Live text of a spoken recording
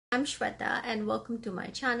I'm Shweta and welcome to my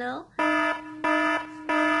channel. Okay,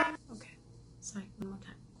 sorry, one more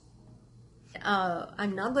time.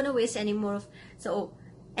 I'm not gonna waste any more of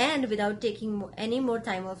and without taking any more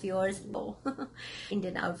time of yours,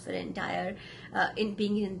 Indian outfit attire, in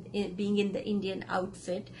being in the Indian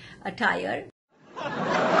outfit attire.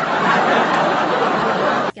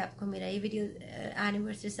 कि आपको मेरा ये video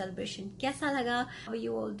anniversary celebration कैसा लगा? How are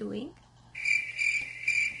you all doing?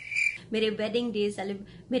 मेरे wedding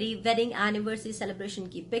anniversary celebration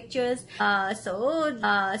की pictures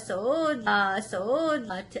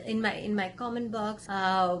in my comment box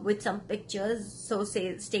with some pictures, so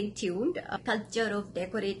stay tuned. Culture of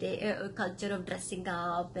decorating, culture of dressing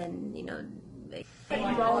up, and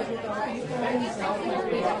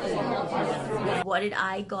what did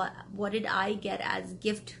I get as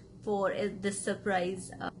gift for this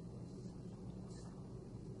surprise?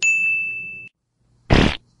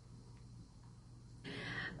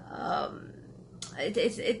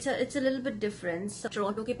 It's a little bit different. So,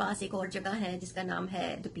 Toronto के पास एक और जगह है जिसका नाम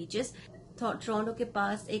है The Beaches. Toronto के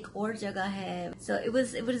पास एक और जगह है. So it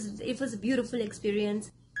was a beautiful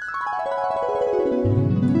experience.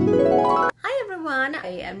 Hi everyone.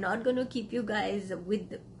 I am not going to keep you guys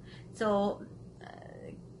with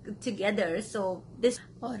together. So this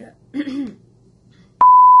or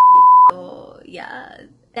so yeah.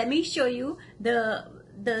 Let me show you the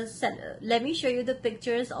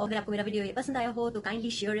pictures of. अगर आपको मेरा video ये पसंद आया हो तो kindly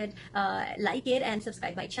share it, like it and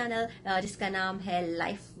subscribe my channel जिसका नाम है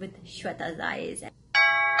Life with Shweta's Eyes.